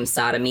nicknamed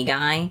Sodomy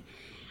Guy.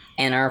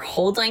 And our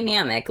whole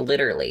dynamic,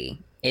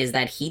 literally, is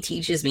that he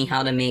teaches me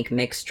how to make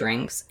mixed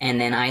drinks, and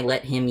then I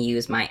let him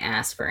use my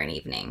ass for an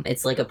evening.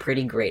 It's like a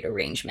pretty great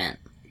arrangement.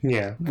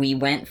 Yeah. We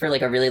went for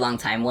like a really long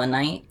time one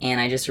night, and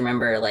I just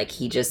remember like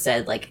he just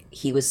said like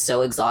he was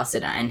so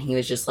exhausted, and he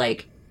was just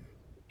like,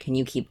 "Can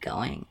you keep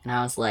going?" And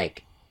I was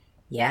like,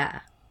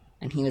 "Yeah."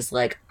 And he was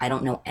like, "I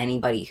don't know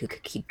anybody who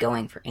could keep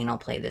going for anal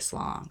play this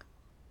long."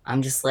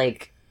 I'm just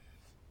like,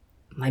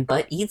 my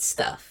butt eats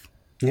stuff.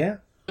 Yeah.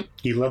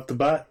 You love the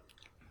butt.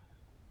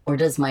 Or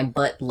does my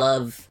butt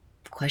love ?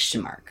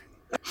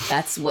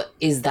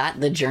 Is that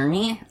the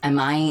journey?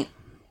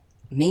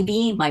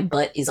 Maybe my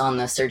butt is on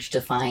the search to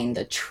find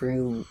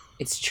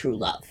its true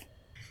love.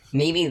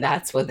 Maybe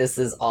that's what this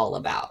is all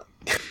about.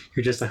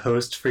 You're just a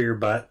host for your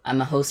butt.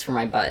 I'm a host for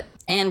my butt.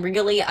 And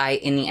really,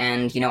 in the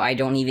end, I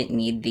don't even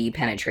need the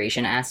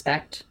penetration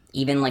aspect.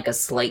 Even like a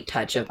slight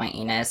touch of my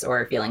anus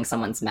or feeling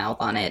someone's mouth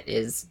on it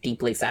is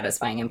deeply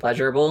satisfying and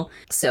pleasurable.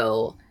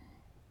 So,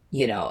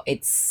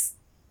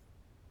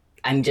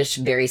 I'm just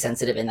very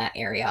sensitive in that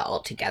area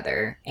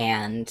altogether,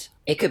 and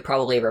it could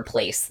probably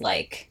replace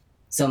like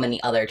so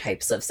many other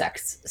types of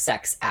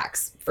sex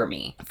acts for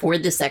me. For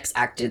the sex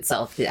act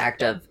itself, the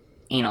act of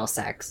anal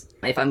sex.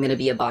 If I'm gonna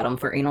be a bottom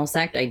for anal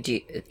sex, I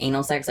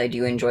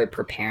do enjoy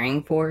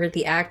preparing for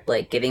the act,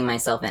 like giving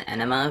myself an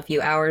enema a few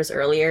hours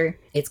earlier.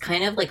 It's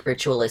kind of like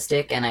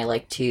ritualistic, and I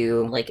like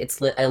to, like, it's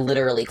a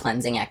literally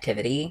cleansing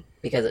activity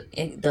because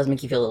it does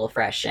make you feel a little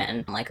fresh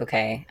and like,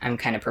 okay, I'm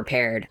kind of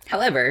prepared.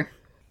 However,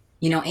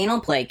 you know, anal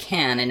play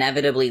can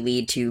inevitably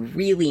lead to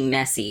really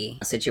messy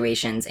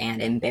situations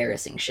and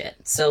embarrassing shit.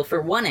 So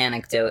for one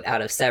anecdote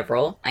out of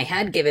several, I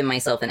had given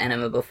myself an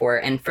enema before,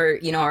 and for,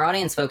 you know, our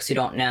audience folks who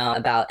don't know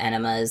about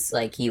enemas,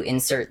 like, you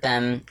insert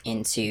them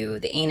into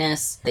the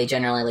anus. They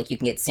generally, like, you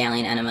can get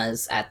saline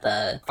enemas at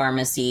the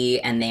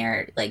pharmacy, and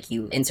they're, like,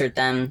 you insert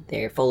them,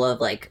 they're full of,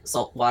 like,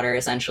 salt water,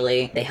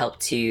 essentially. They help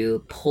to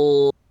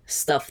pull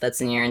stuff that's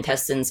in your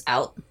intestines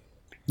out.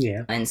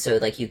 Yeah. And so,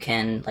 like, you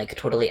can, like,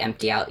 totally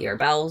empty out your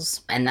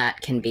bowels, and that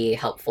can be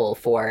helpful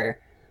for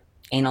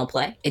anal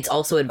play. It's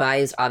also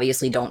advised,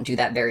 obviously, don't do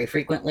that very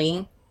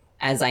frequently,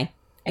 as I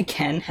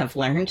again have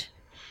learned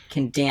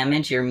can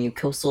damage your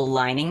mucosal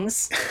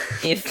linings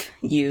if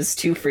used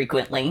too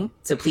frequently.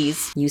 So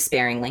please use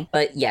sparingly.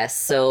 But yes,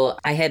 so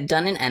I had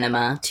done an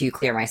enema to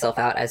clear myself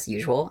out as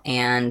usual,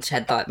 and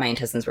had thought my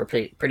intestines were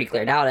pretty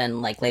cleared out.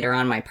 And like later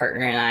on, my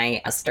partner and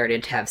I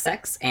started to have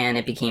sex, and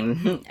it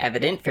became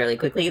evident fairly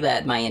quickly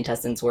that my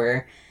intestines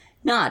were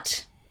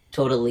not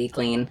totally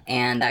clean,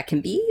 and that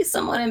can be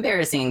somewhat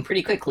embarrassing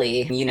pretty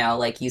quickly. You know,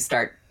 like, you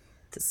start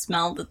to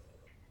smell the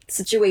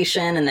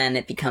situation, and then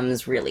it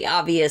becomes really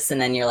obvious, and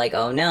then you're like,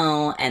 oh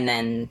no, and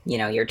then, you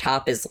know, your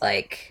top is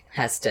like,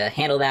 has to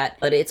handle that.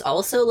 But it's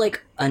also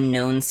like a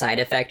known side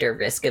effect or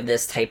risk of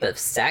this type of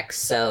sex,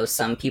 so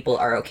some people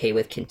are okay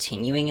with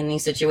continuing in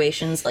these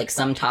situations. Like,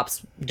 some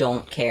tops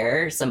don't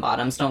care, some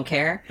bottoms don't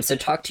care. So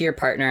talk to your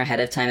partner ahead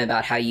of time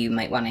about how you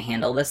might want to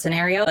handle this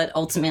scenario, but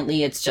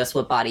ultimately it's just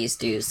what bodies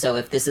do. So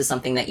if this is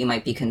something that you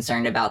might be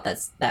concerned about,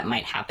 that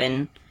might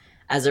happen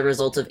as a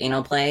result of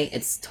anal play,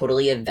 it's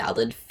totally a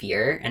valid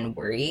fear and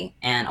worry,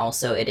 and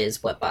also it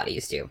is what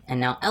bodies do.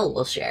 And now Elle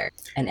will share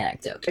an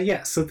anecdote.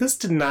 Yeah, so this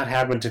did not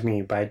happen to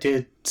me, but I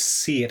did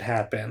see it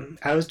happen.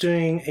 I was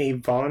doing a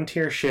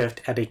volunteer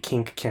shift at a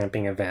kink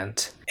camping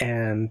event,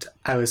 and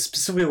I was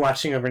specifically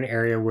watching over an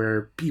area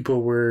where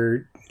people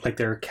were, like,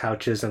 there were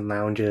couches and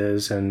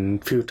lounges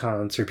and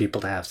futons for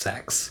people to have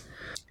sex.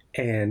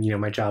 And, you know,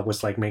 my job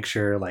was, like, make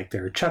sure, like,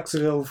 there were chucks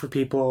available for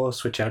people,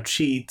 switch out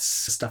sheets,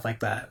 stuff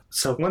like that.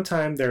 So one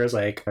time there was,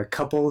 like, a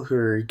couple who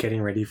were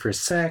getting ready for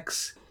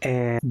sex,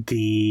 and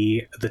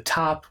the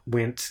top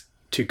went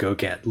to go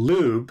get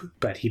lube,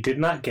 but he did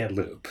not get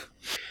lube.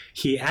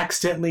 He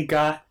accidentally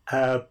got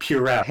a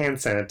Purell hand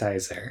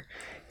sanitizer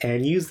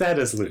and used that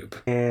as lube.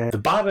 And the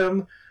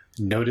bottom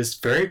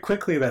noticed very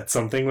quickly that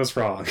something was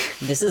wrong.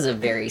 This is a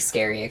very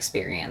scary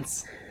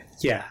experience.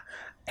 Yeah.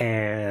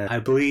 And I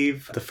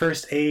believe the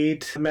first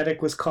aid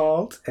medic was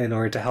called in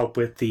order to help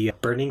with the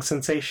burning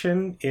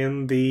sensation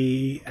in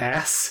the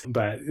ass.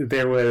 But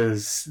there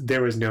was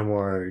no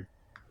more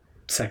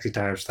sexy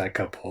times for that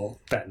couple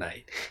that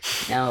night.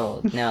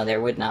 No,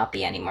 there would not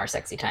be any more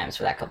sexy times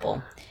for that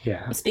couple.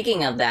 Yeah.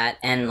 Speaking of that,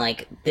 and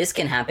like, this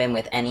can happen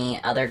with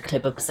any other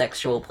type of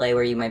sexual play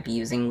where you might be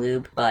using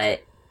lube,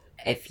 but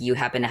if you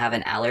happen to have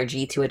an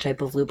allergy to a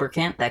type of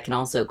lubricant, that can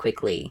also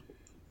quickly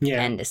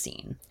end a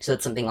scene. So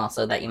it's something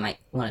also that you might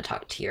want to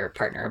talk to your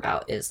partner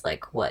about, is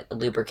like what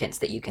lubricants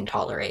that you can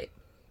tolerate.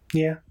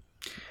 Yeah.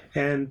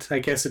 And I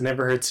guess it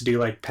never hurts to do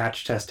like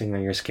patch testing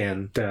on your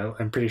skin, though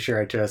I'm pretty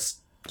sure I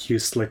just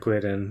used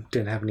liquid and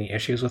didn't have any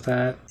issues with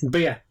that.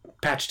 But yeah,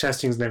 patch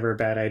testing is never a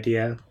bad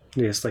idea.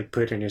 You just like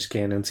put it on your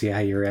skin and see how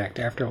you react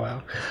after a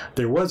while.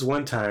 There was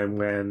one time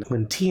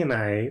when T and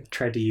I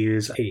tried to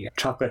use a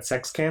chocolate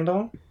sex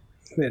candle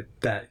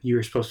that you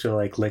were supposed to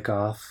like lick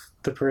off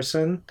the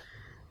person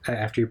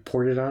after you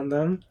poured it on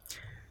them.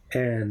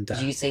 And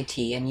did you say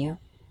T and you?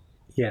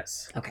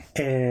 Yes. Okay.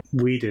 And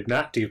we did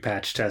not do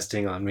patch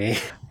testing on me.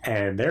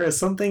 And there was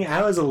something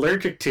I was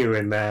allergic to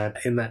in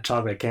that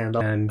chocolate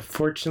candle. And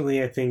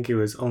fortunately, I think it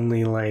was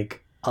only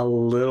like a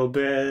little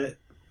bit.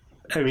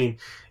 I mean,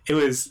 it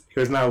was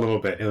not a little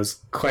bit. It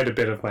was quite a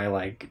bit of my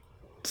like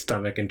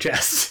stomach and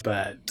chest.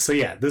 But so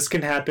yeah, this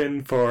can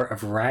happen for a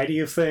variety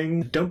of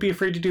things. Don't be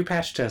afraid to do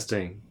patch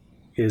testing,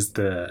 is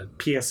the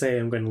PSA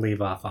I'm going to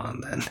leave off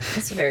on then.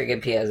 That's a very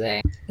good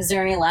PSA. Is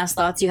there any last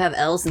thoughts you have,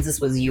 Elle, since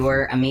this was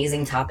your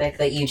amazing topic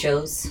that you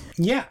chose?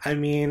 Yeah, I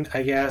mean,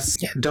 I guess,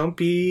 don't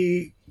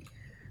be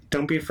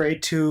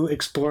afraid to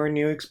explore a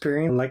new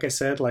experience. Like I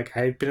said, like,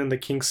 I've been in the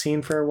kink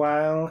scene for a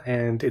while,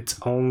 and it's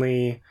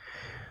only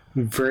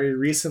very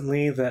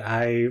recently that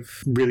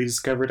I've really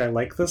discovered I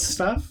like this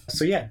stuff.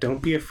 So yeah, don't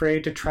be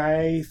afraid to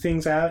try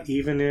things out,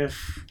 even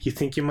if you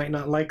think you might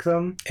not like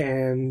them.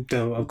 And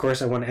though, of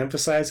course, I want to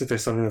emphasize, if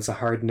there's something that's a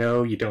hard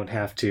no, you don't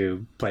have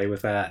to play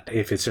with that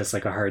if it's just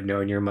like a hard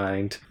no in your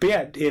mind. But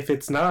yeah, if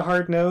it's not a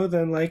hard no,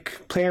 then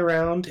like play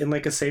around in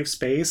like a safe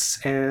space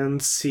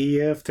and see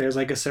if there's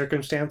like a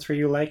circumstance where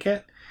you like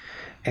it,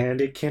 and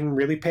it can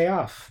really pay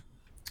off.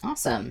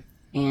 Awesome.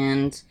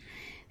 And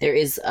There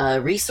is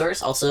a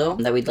resource also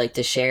that we'd like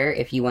to share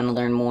if you want to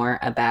learn more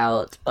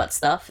about butt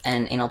stuff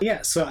and anal.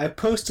 Yeah, so I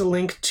post a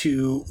link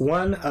to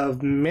one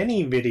of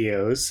many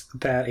videos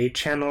that a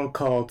channel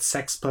called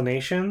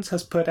Sexplanations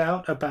has put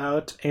out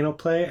about anal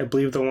play. I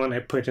believe the one I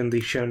put in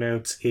the show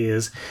notes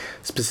is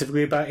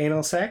specifically about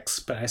anal sex,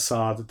 but I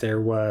saw that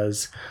there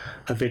was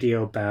a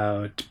video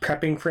about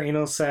prepping for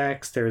anal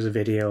sex, there was a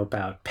video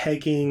about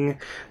pegging,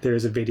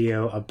 there's a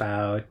video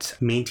about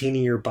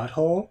maintaining your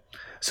butthole.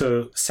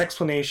 So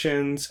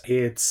Sexplanations,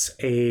 it's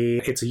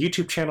a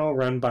YouTube channel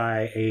run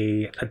by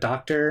a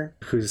doctor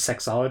who's a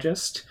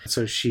sexologist.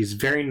 So she's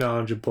very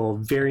knowledgeable,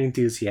 very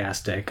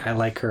enthusiastic. I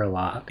like her a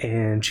lot.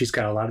 And she's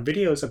got a lot of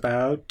videos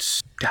about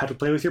how to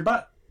play with your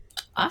butt.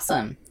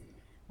 Awesome.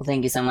 Well,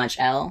 thank you so much,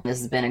 Elle. This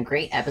has been a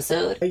great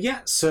episode. Yeah,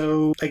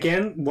 so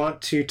again, want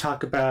to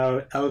talk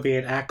about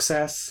Elevated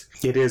Access.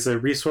 It is a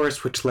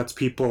resource which lets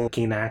people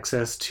gain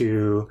access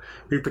to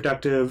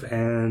reproductive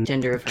and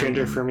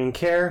gender-affirming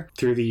care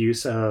through the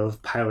use of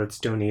pilots'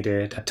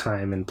 donated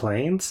time and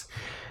planes.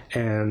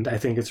 And I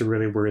think it's a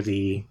really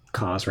worthy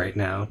cause right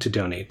now to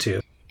donate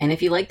to. And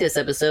if you like this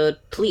episode,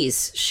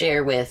 please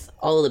share with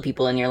all the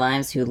people in your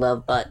lives who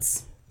love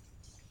butts.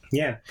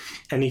 Yeah,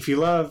 and if you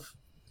love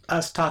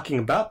us talking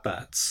about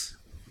butts,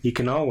 you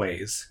can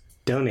always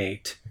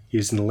donate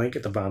using the link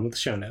at the bottom of the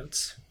show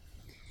notes.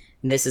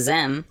 This is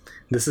M.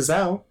 This is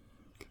L.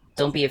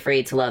 Don't be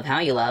afraid to love how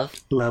you love.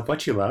 Love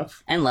what you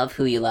love. And love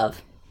who you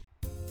love.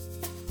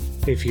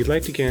 If you'd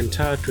like to get in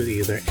touch with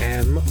either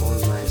M or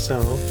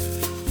myself,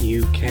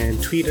 you can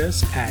tweet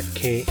us at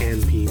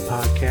KNP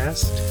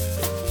Podcast.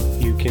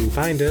 You can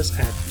find us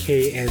at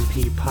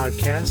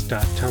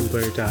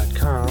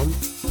knppodcast.tumblr.com,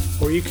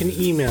 or you can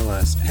email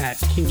us at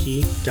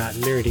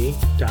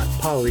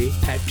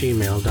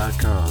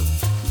kinky.nerdy.poly@gmail.com.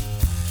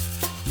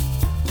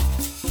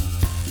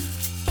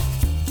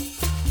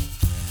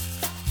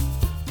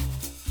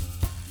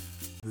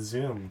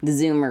 The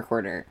Zoom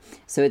recorder.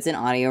 So it's an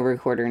audio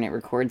recorder and it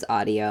records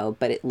audio,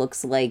 but it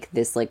looks like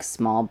this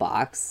small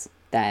box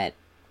that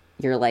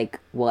you're like,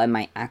 well, am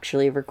I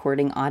actually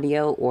recording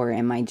audio or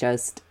am I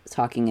just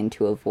talking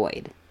into a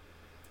void?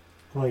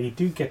 Well, you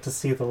do get to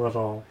see the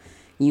little...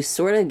 You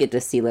sort of get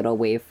to see little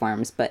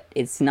waveforms, but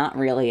it's not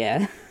really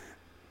a...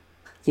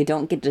 You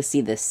don't get to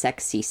see the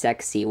sexy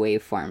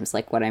waveforms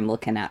like what I'm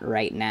looking at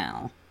right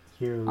now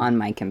on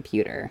my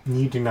computer.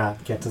 You do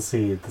not get to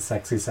see the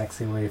sexy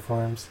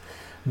waveforms.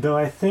 Though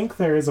I think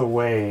there is a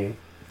way...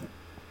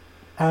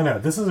 I don't know,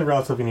 this is a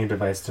relatively new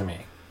device to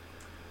me.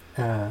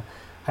 I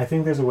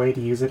think there's a way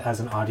to use it as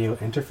an audio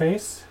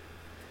interface.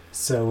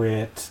 So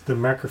the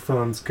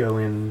microphones go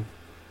in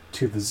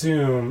to the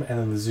Zoom, and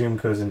then the Zoom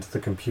goes into the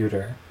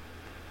computer.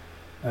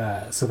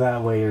 So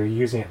that way you're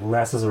using it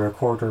less as a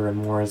recorder and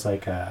more as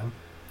like a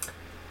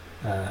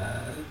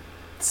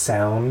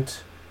sound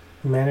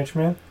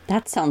management.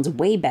 That sounds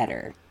way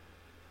better.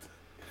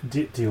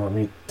 Do you want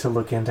me to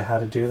look into how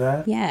to do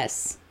that?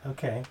 Yes.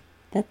 Okay.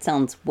 That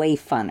sounds way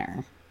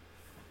funner.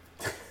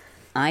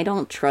 I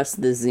don't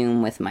trust the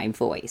Zoom with my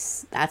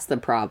voice. That's the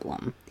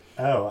problem.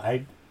 Oh,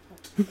 I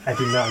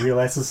did not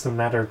realize this was a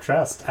matter of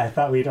trust. I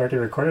thought we'd already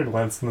recorded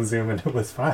once in the Zoom and it was fine.